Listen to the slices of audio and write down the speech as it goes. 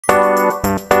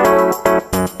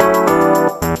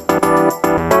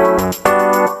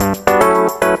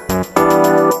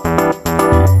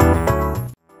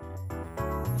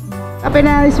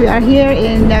Kapinais, we are here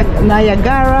in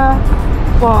Niagara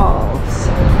Falls,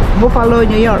 Buffalo,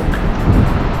 New York.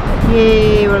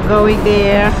 Yay, we're going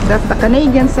there. That's the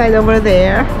Canadian side over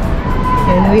there,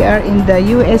 and we are in the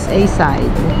USA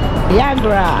side.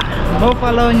 Niagara,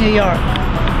 Buffalo, New York.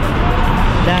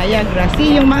 Niagara.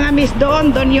 See yung mga miss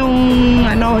doon yung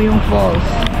ano, yung falls.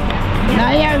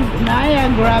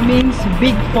 Niagara means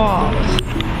big falls.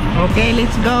 Okay,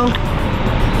 let's go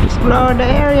explore the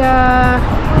area.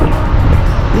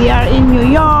 We are in New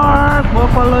York,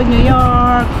 Buffalo, New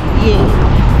York. Yay.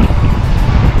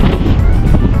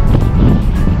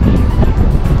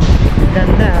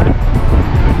 Ganda.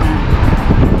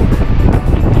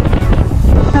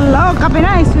 Hello,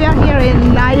 Kapinais. We are here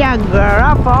in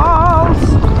Niagara Falls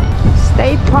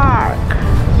State Park.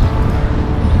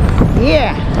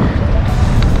 Yeah.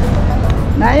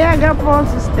 Niagara Falls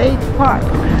State Park.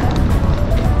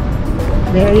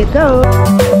 There you go.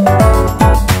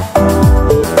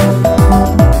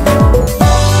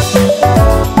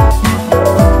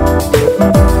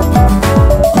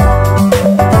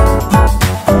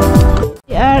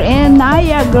 We are in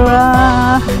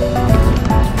Niagara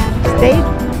State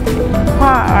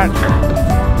Park,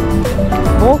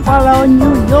 Buffalo,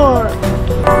 New York.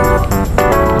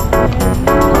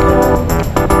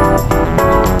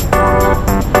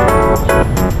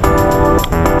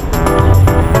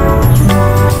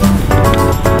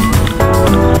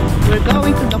 We're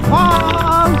going to the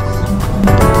falls.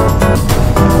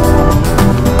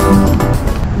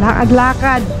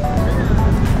 Lakad-lakad.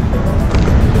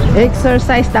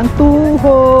 Exercise ng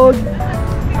tuhod.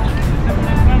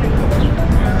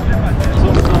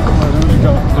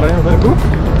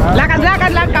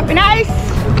 Lakad-lakad lang, Kapinais.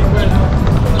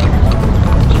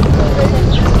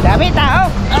 Dami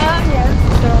tao.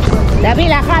 Dami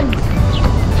lakad.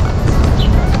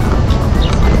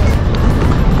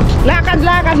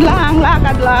 Lakad-lakad lang,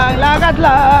 lakad lang, lakad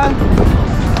lang.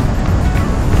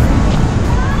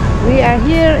 We are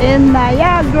here in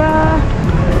Niagara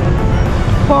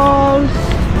Falls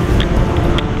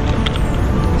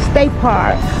State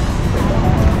Park.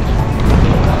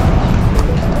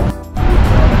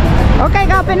 Okay,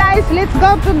 Kapinais, let's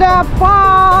go to the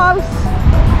falls.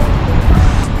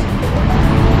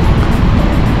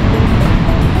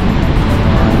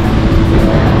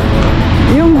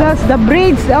 That's the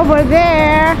bridge over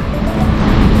there.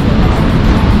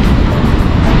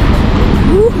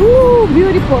 Woohoo,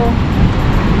 beautiful.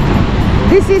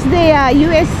 This is the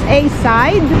USA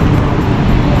side.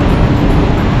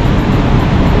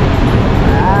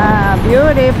 Ah,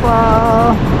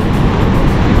 beautiful.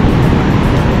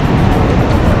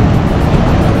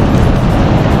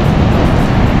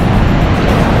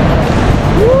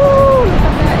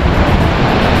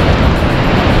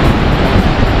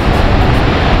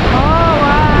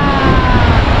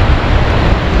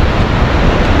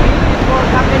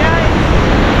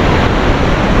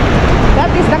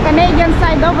 Canadian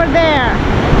side over there.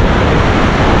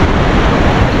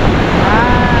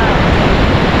 Wow.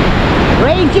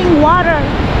 Raging water.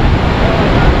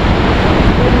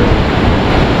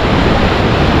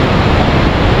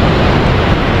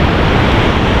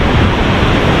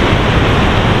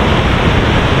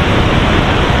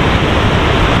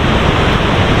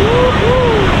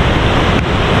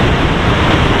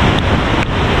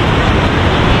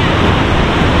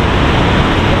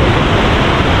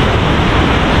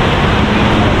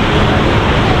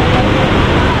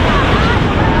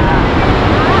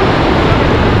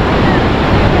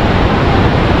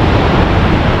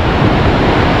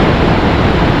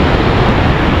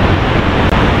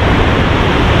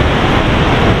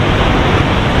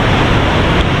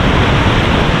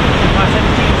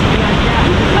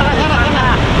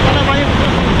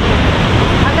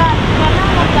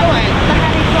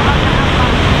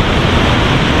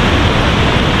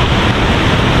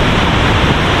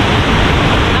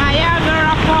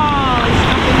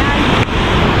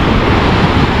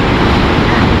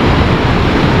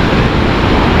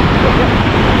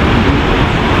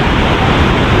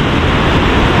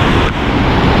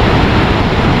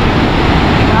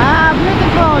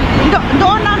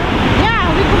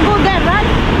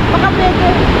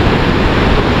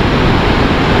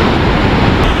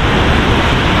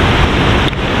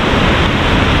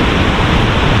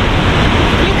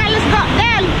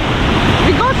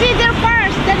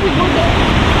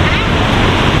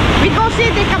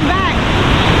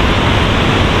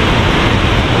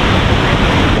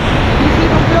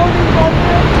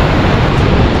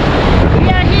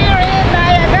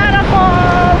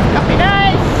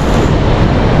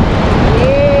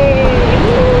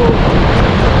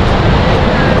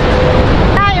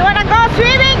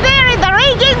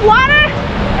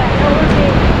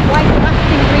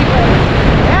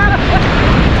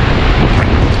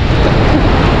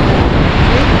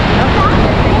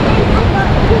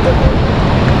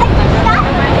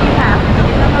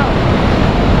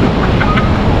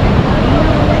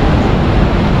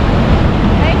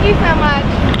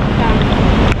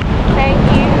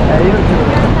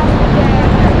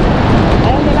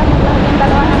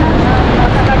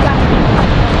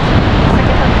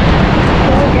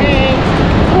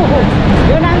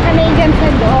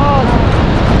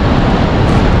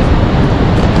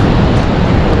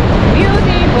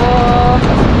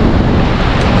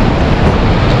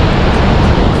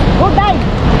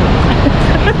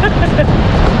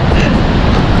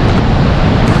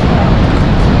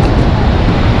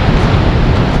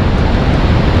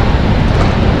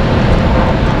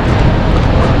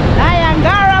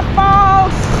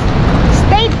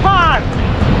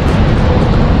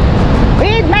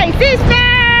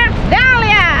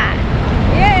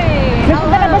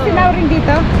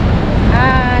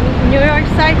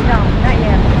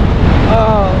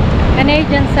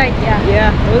 Canadian side, yeah.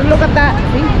 Yeah. Well, look at that.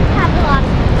 See?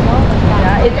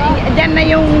 Yeah, dyan na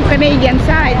yung Canadian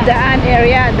side, daan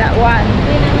area, that one.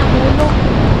 Hindi na nahulog.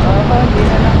 Oo, hindi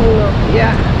na nahulog.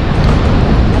 Yeah.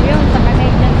 Ayun, sa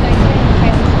Canadian side yun.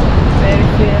 Very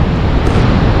clear.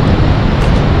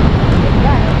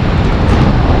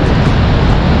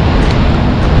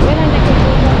 Yun ang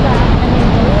nakikita sa Canadian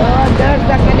side. Oh, there's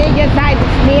the Canadian side.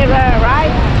 It's nearer,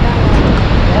 right?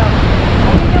 Yeah.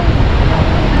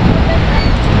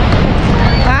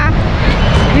 Huh?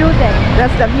 View deck.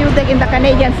 That's the view deck in the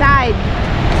Canadian side.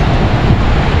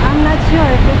 I'm not sure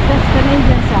if it's just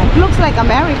Canadian side. It looks like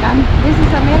American. This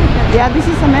is American. Yeah, this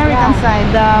is American Yeah. side,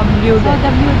 the view So deck.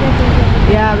 the view deck is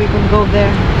Yeah, we could go there.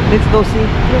 Let's go see.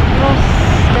 you cross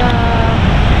the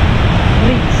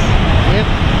bridge. Yep.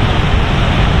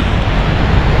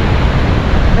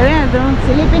 Ayan, doon.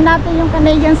 Silipin natin yung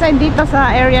Canadian side dito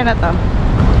sa area na to.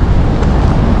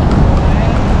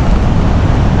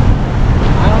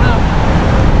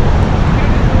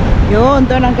 Yun,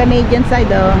 doon ang Canadian side,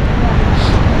 oh.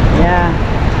 Yeah.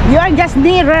 You are just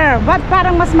nearer, but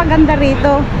parang mas maganda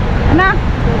rito. Ano?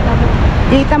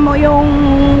 Kita mo yung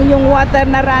water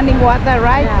na running water,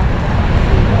 right? Yeah.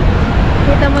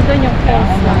 Kita mo doon yung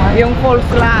falls lang. Yung falls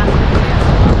lang.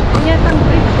 Yan ang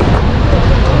bridge.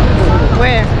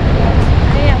 Where?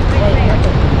 Ayan, bridge na yun.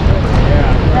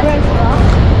 Bridge, oh.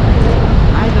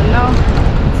 I don't know.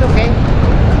 It's okay.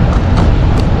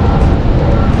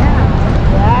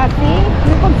 Yeah, see?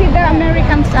 You could see the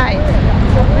American side.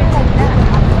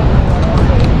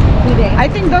 I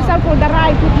think those are for the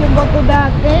ride. If you go to the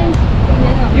thing,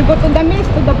 you go to the mist,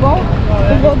 to the boat,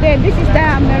 to go there. This is the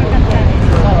American side.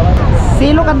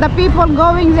 See, look at the people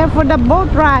going there for the boat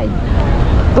ride.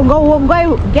 To go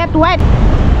get wet.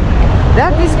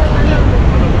 That is...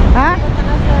 Huh?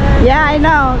 Yeah, I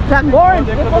know. It's a gorge.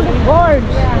 We call it gorge.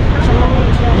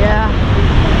 Yeah.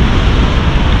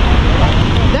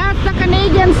 That's the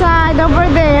Canadian side over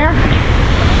there.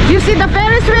 You see the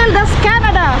Ferris wheel? That's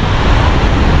Canada.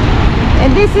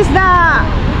 And this is the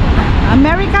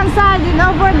American side, and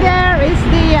over there is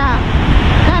the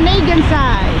Canadian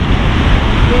side.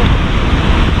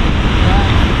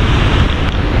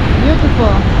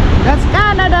 Beautiful. That's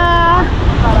Canada.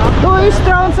 2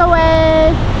 stones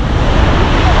away.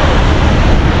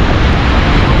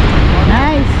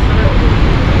 Nice.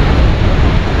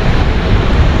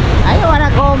 I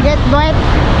wanna go get wet.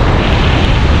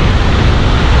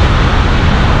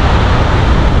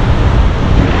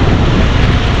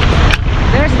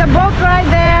 There's the boat right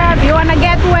there. If you wanna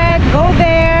get wet, go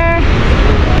there.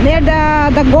 Near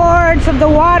the gourds of the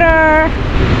water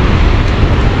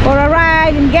for a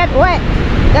ride and get wet.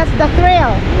 That's the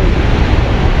thrill.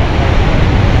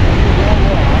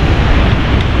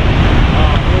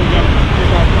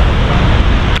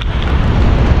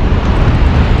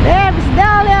 There's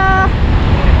Dahlia.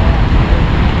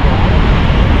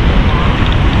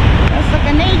 That's the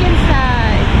Canadian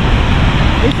side.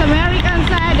 This American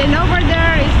side, and over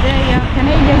there is the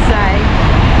Canadian side.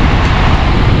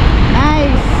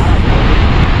 Nice.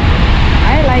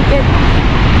 I like it.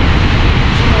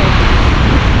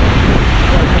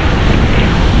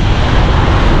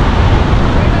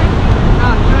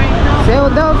 So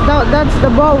that's the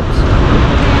boat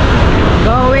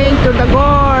going to the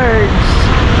gorge.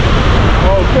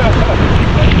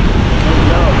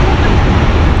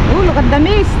 Oh, look at the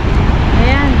mist.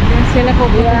 Ayan, dyan sila po.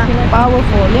 Yeah,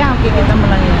 powerful. Yeah, kikita mo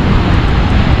lang yan.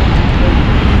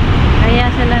 Kaya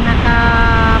sila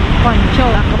naka-poncho.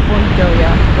 Naka-poncho,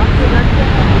 yeah.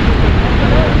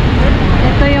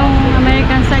 Ito yung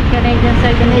American side, Canadian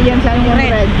side. Canadian side yung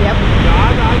red. Yep.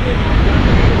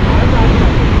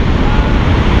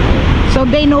 So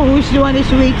they know which one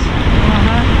is which.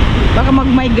 Baka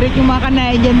mag-migrate yung mga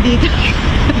Canadian dito.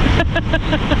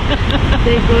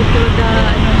 They go to the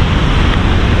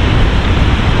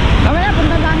Kamaya,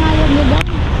 punta na nga yun nila.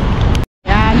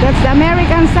 Yeah, that's the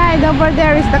American side. Over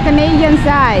there is the Canadian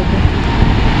side.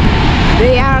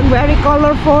 They are very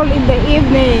colorful in the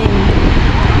evening.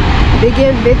 They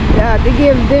give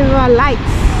them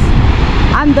lights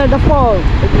under the fall.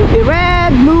 It will be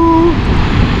red, blue.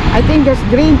 I think there's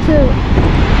green too.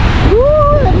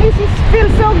 Woo! The mist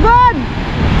feels so good.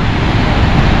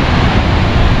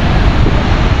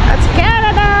 That's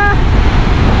Canada.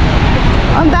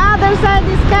 On the other side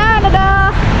is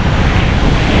Canada.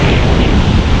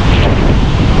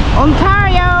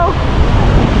 Ontario.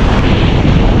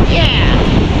 Yeah.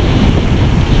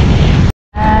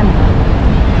 And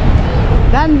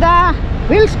then the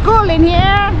wheels cool in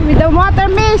here with the water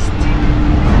mist.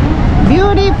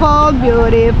 Beautiful,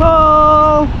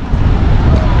 beautiful.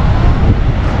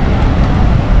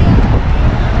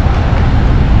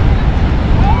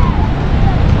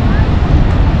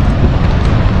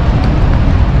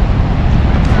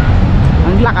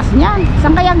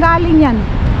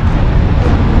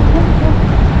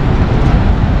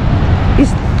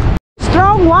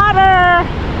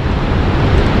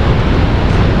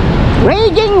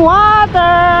 Raging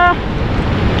water.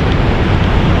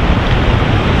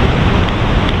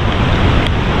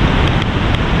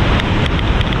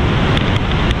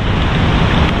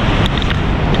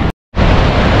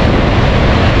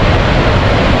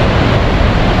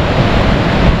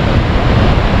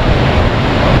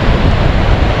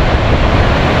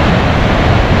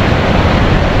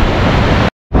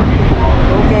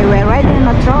 Okay, we're riding in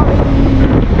a trolley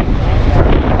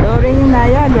during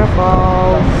Niagara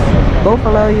Falls,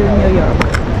 Buffalo, New York.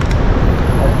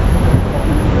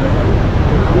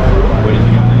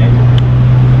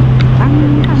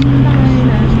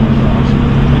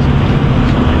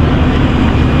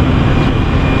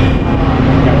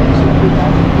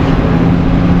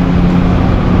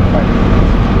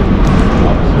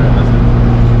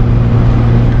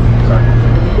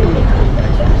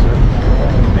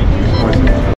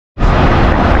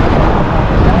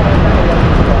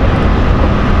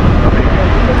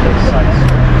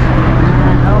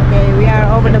 Okay, we are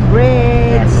over the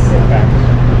bridge. This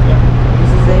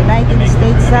is the United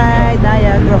States side,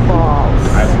 Niagara Falls.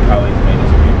 I have some colleagues made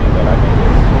this preview that I think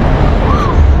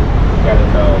you gotta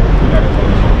know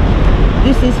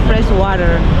This is fresh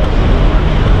water.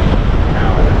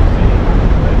 now and everything.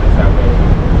 But it's that way.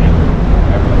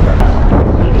 Everyone starts.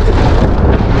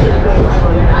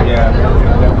 Yeah,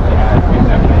 we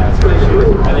definitely have some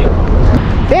issues. I think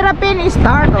Philippine is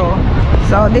turtle.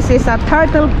 So this is a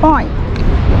turtle point.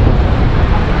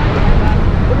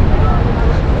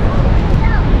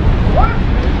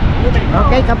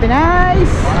 Okay, copy,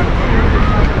 nice.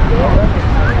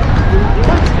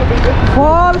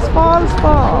 Falls, falls,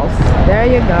 falls. There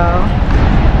you go.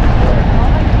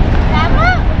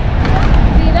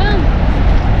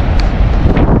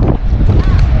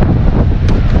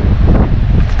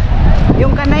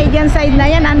 Yung Canadian side na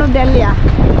yan, ano Delia?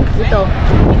 Ito.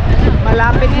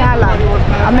 Malapit nga lang.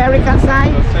 American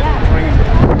side.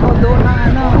 O doon ang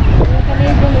ano.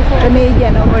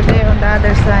 Canadian over there on the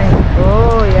other side.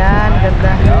 Oh, yan.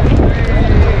 Ganda.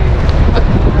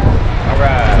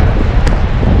 alright.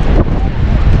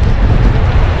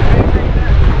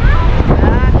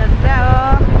 Ah, ganda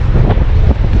oh.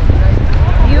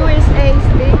 USA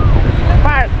State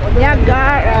Park.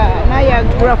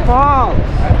 Niagara Falls.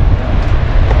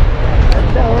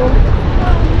 Ganda oh.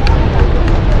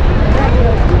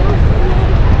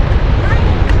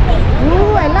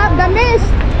 Ooh, I love the mist.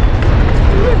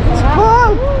 It's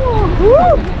cool.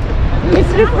 Woo. It's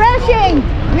refreshing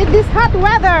with this hot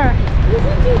weather.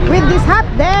 With this hot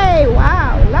day.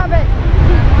 Wow, love it.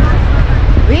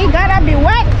 We gotta be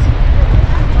wet.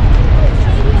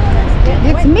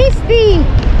 It's misty.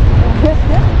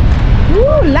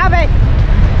 Woo, love it.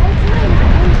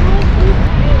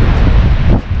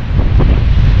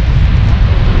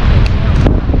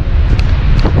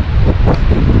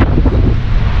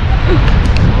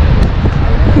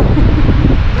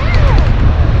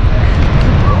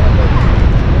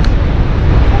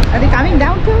 Are they coming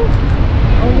down too?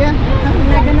 Oh yeah.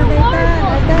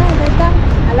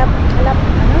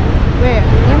 Where?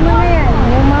 Yung mga yan,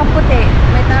 yung mga puti,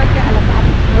 may tawag ka alap-alap.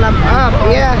 Climb up,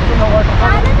 yeah.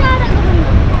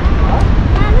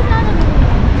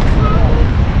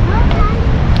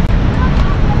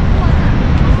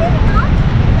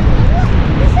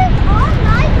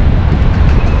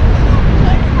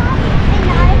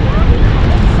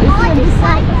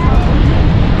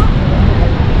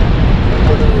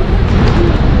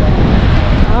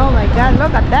 Oh my God,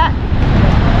 look at that.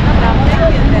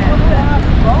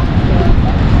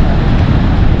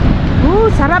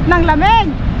 Sarap ng lamig.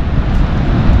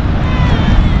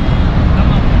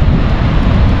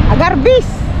 Agarbis.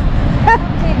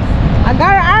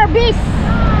 Agar-arbis.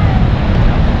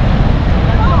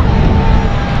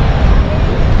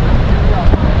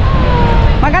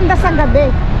 Maganda sa gabi.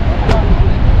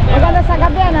 Maganda sa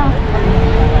gabi, ano?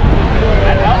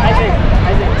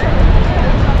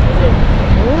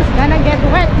 Oh, it's gonna get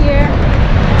wet here.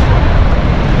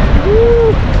 Woo.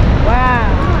 Wow.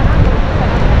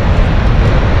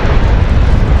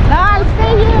 No, I'll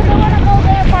stay here. Don't wanna go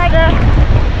there farther.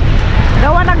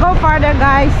 Don't wanna go farther,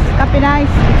 guys. Copy,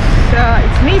 nice.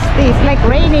 It's misty. It's like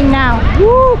raining now.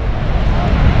 Woo.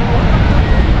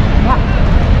 Wow.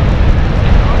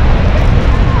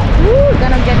 Woo,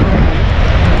 gonna get wet.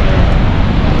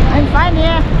 I'm fine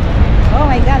here. Oh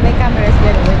my God, my camera is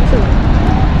getting wet too.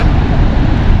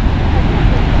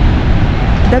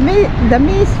 The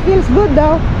mist feels good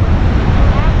though.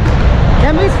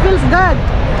 The mist feels good.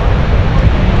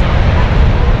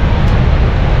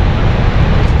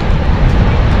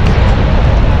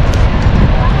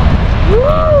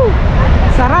 Woo!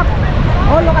 Sarap.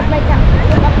 Oh, look at my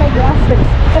glasses.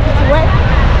 It's wet.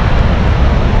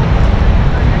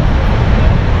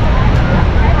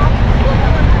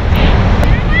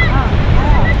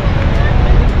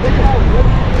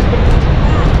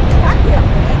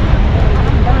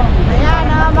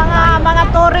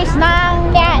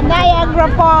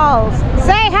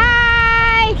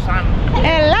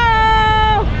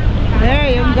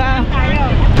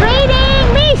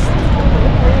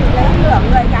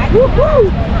 Woohoo!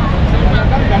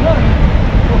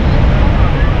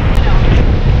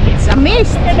 It's a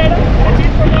mist.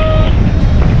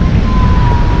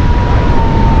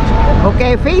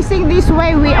 Okay, facing this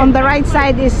way, we on the right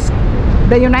side is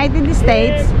the United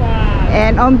States,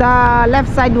 and on the left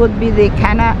side would be the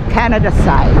Canada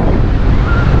side.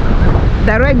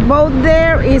 The red boat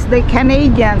there is the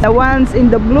Canadians. The ones in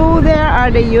the blue there are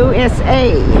the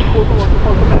USA.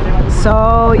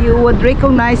 So you would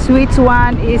recognize which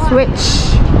one is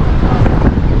which.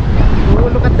 Oh,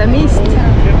 look at the mist. It's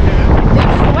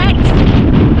wet.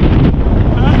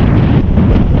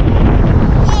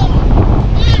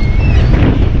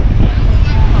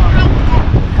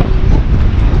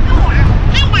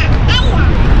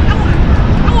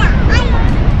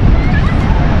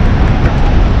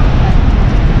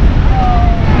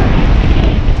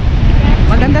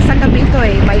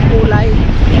 May kulay.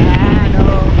 Yan,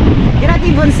 oh. You cannot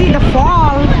even see the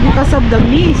fall because of the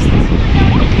mist.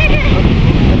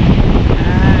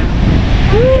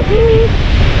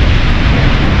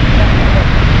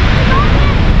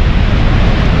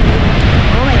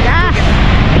 Oh my gosh.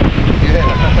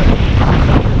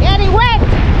 Getting wet.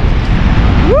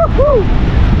 Woohoo.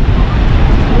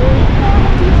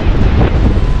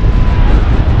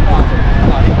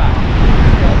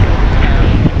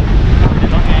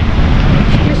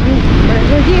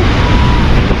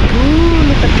 Ooh,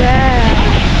 look at that.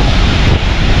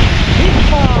 Big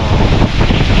fall.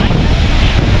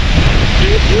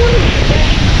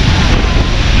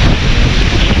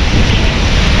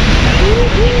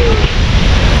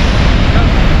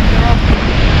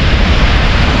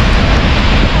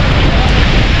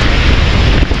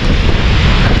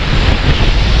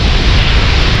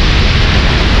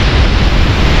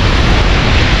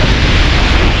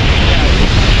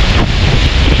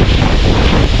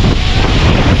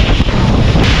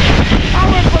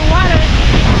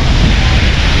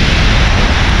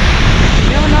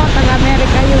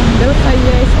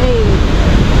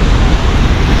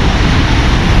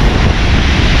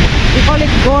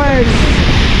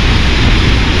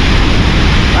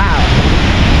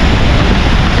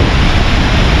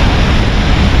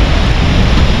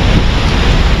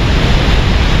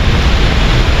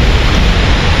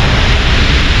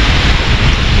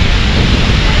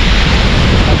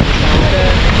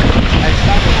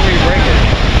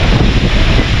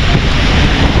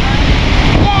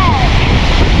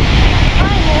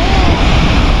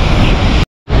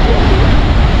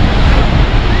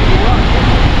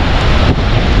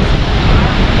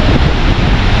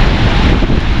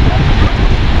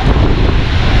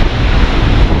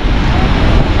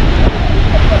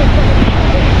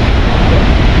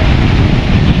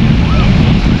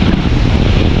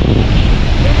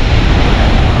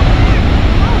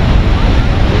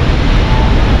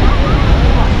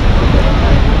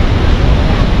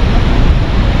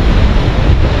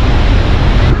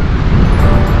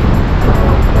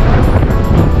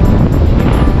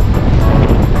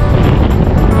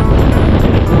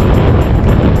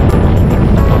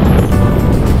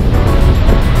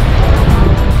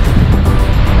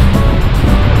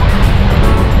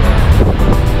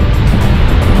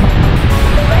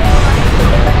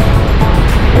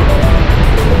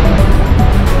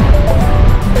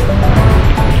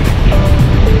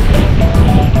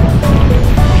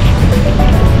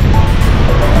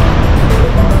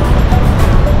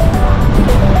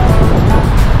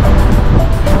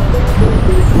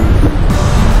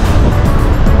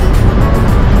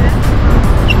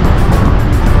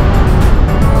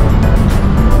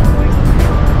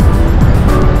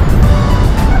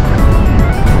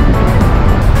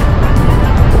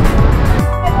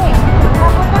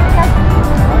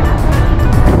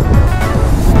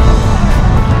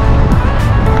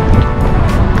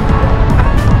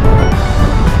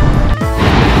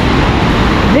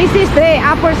 This is the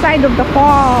upper side of the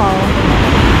fall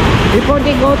before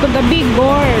they go to the big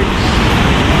gorge.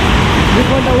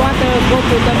 Before the water go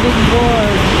to the big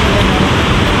gorge.